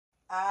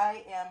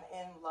I am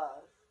in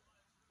love.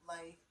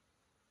 Like,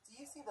 do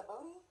you see the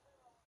booty?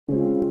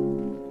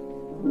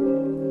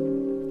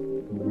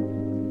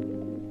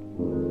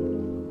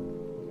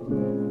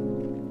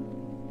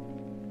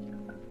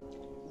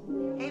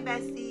 Hey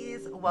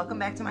besties, welcome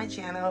back to my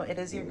channel. It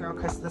is your girl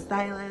Chris the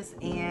Stylist,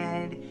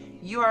 and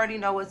you already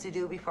know what to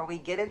do before we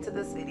get into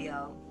this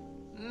video.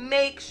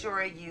 Make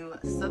sure you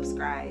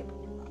subscribe,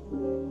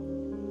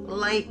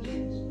 like,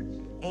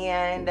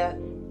 and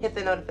hit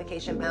the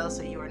notification bell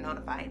so you are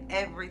notified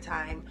every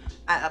time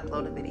I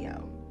upload a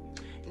video.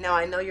 Now,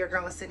 I know your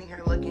girl is sitting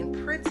here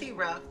looking pretty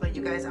rough, but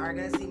you guys are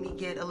going to see me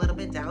get a little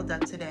bit dolled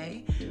up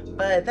today.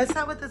 But that's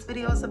not what this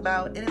video is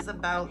about. It is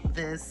about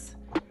this.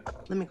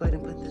 Let me go ahead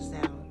and put this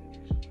down.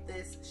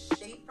 This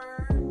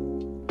shaper.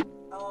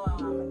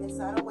 It's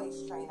not a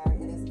waist trainer.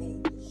 It is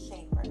a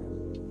shaper.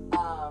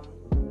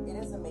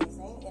 It is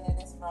amazing, and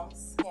it is from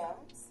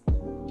Skims.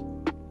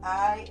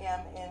 I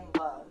am in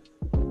love.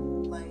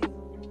 Like,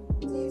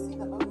 do you see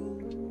the booty?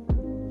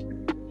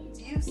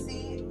 Do you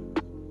see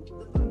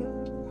the booty?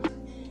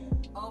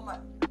 Oh my.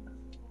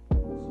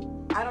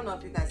 I don't know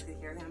if you guys could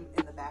hear him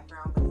in the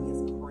background, but he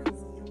is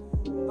crazy.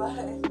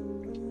 But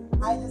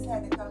I just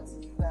had to come to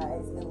you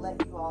guys and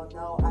let you all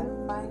know I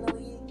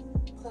finally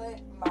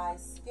put my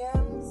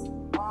Skims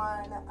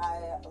on.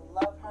 I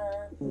love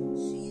her.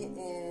 She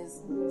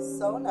is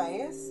so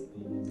nice.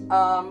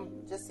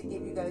 Just to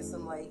give you guys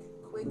some like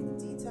quick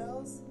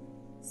details.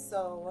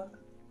 So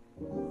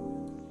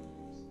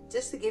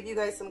just to give you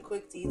guys some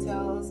quick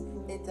details,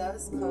 it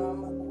does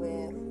come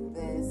with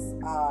this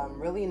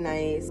really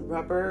nice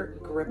rubber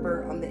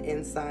gripper on the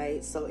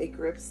inside, so it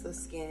grips the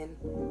skin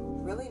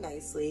really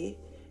nicely.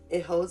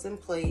 It holds in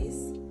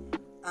place.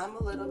 I'm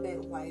a little bit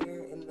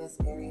wider in this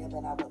area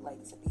than I would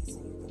like to be,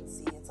 so you can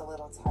see it's a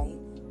little tight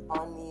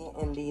on me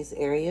in these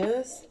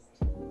areas.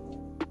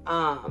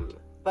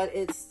 But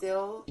it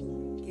still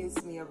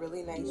gives me a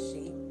really nice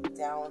shape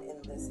down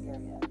in this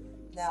area.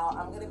 Now,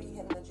 I'm going to be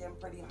hitting the gym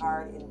pretty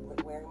hard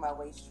and wearing my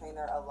waist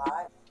trainer a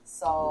lot.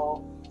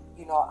 So,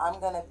 you know,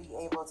 I'm going to be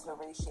able to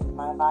reshape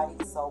my body.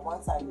 So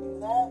once I do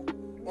that,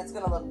 it's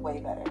going to look way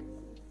better.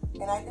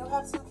 And I do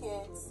have 2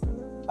 kids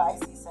by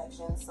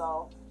C-section.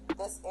 So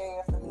this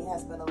area for me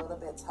has been a little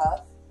bit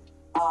tough,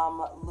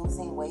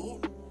 losing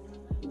weight.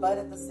 But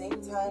at the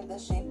same time,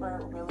 this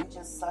shaper really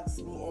just sucks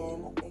me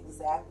in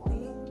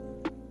exactly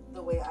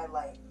the way I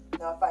like.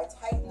 Now, if I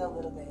tighten a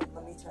little bit,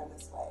 let me turn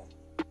this way.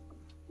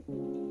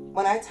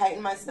 When I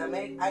tighten my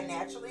stomach, I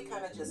naturally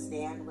kind of just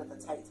stand with a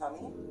tight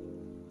tummy.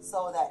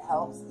 So that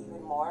helps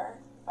even more.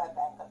 If I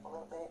back up a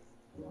little bit,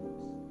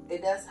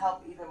 it does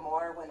help even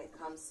more when it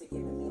comes to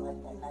giving me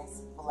like that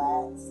nice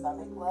flat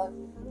stomach look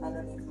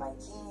underneath my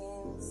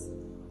jeans,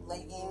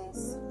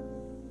 leggings,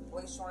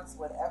 waist shorts,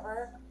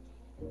 whatever.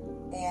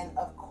 And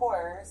of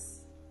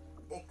course,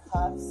 it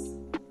cups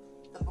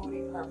the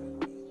booty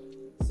perfectly.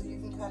 So you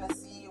can kind of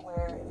see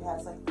where it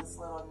has like this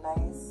little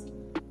nice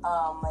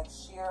like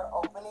sheer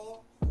opening.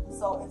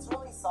 So it's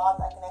really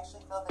soft. I can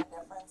actually feel the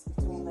difference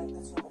between like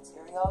the 2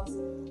 materials.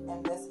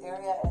 In this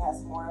area, it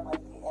has more of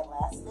like the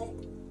elastic,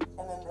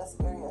 and then this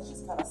area is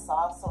just kind of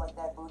soft, so like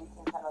that booty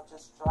can kind of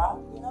just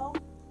drop, you know.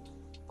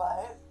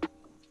 But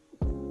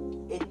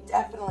it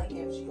definitely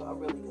gives you a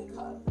really good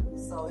cup.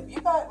 So if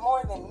you got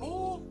more than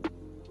me,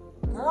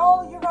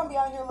 girl, you're gonna be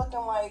out here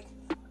looking like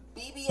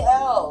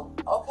BBL,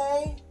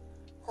 okay?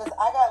 Because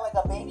I got like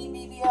a baby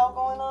BBL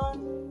going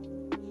on.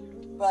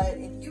 But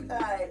if you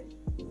got,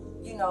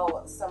 you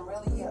know, some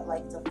really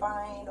like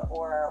defined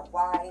or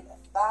wide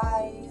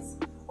thighs,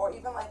 or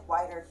even like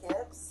wider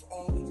hips,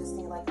 and you just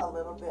need like a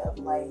little bit of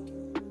like,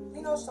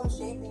 you know, some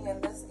shaping in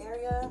this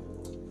area,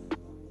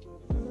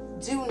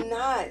 do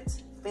not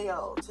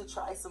fail to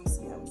try some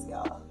Skims,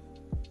 y'all.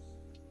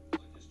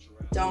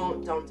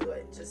 Don't do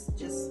it.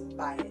 Just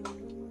buy it.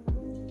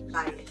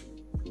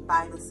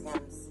 Buy the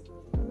Skims.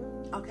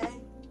 Okay?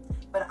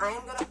 But I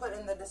am gonna put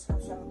in the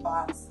description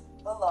box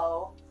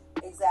below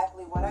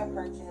exactly what I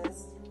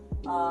purchased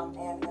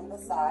and in the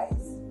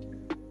size.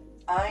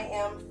 I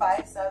am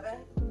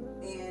 5'7"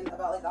 and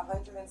about like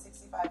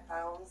 165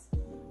 pounds.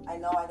 I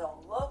know I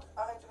don't look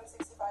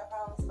 165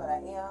 pounds, but I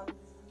am.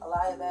 A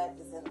lot of that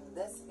is in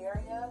this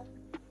area.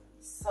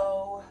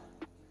 So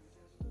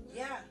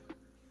yeah,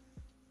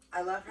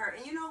 I love her.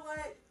 And you know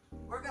what?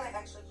 We're gonna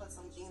actually put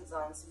some jeans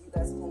on so you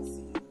guys can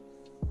see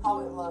how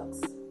it looks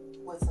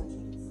with some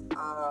jeans.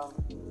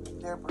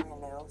 They're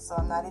brand new, so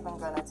I'm not even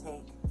gonna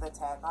take the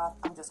tag off.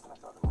 I'm just gonna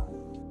throw them on.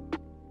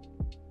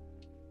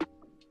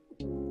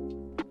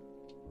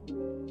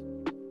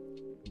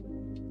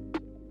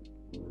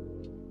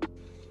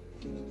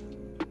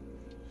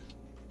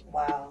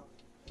 Wow.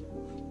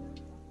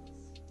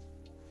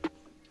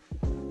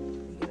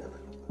 Get a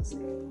little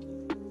closer.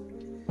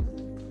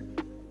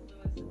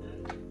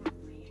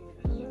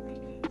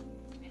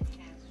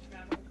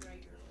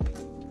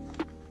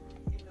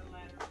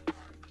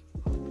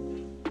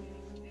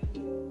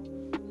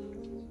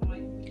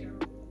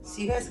 So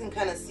you guys can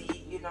kind of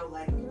see, you know,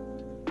 like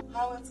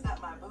how it's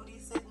got my booty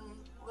sitting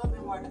a little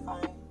bit more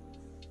defined,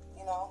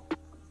 you know,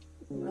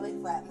 really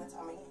flat in the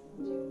tummy.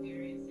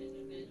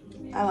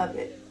 I love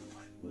it.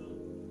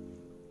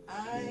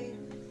 I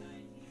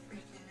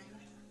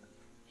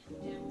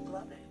freaking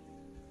love it.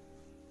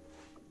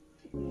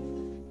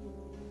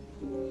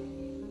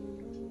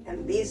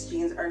 And these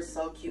jeans are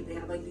so cute. They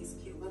have like these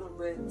cute little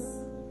ribs.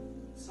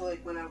 So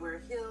like when I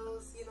wear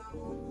heels, you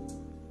know,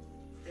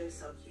 they're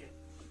so cute.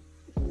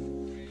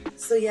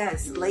 So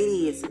yes,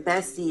 ladies,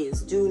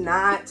 besties, do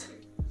not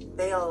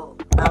fail.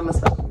 I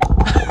almost fell.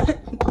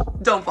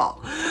 Don't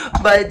fall.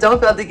 But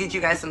don't fail to get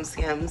you guys some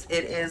Skims.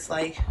 It is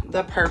like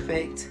the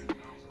perfect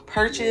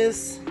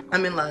purchase.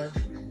 I'm in love.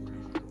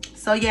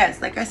 So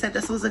yes, like I said,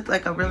 this was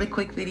like a really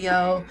quick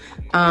video.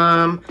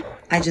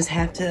 I just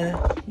have to,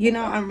 you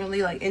know, I'm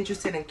really like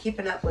interested in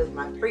keeping up with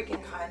my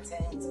freaking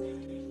content,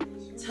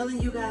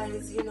 telling you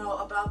guys, you know,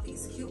 about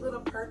these cute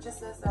little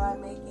purchases that I'm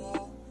making,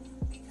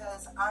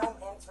 because I'm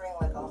entering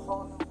like a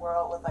whole new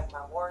world with like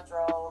my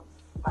wardrobe,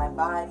 my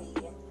body,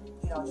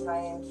 you know,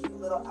 trying cute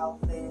little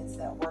outfits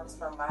that works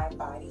for my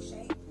body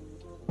shape.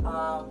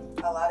 A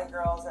lot of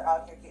girls are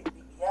out here getting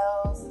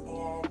BBLs,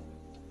 and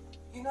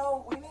you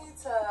know, we need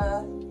to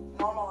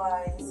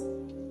normalize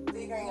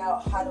figuring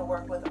out how to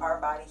work with our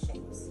body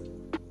shapes.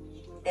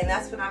 And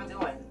that's what I'm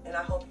doing. And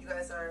I hope you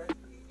guys are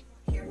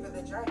here for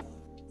the journey.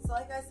 So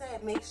like I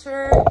said, make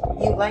sure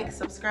you like,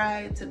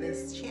 subscribe to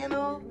this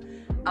channel.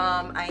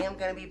 I am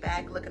going to be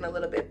back looking a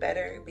little bit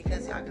better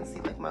because y'all can see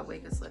like my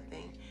wig is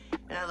lifting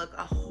and I look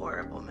a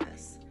horrible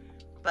mess.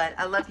 But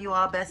I love you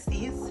all,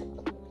 besties.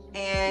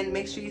 And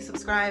make sure you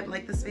subscribe,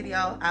 like this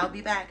video. I'll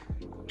be back.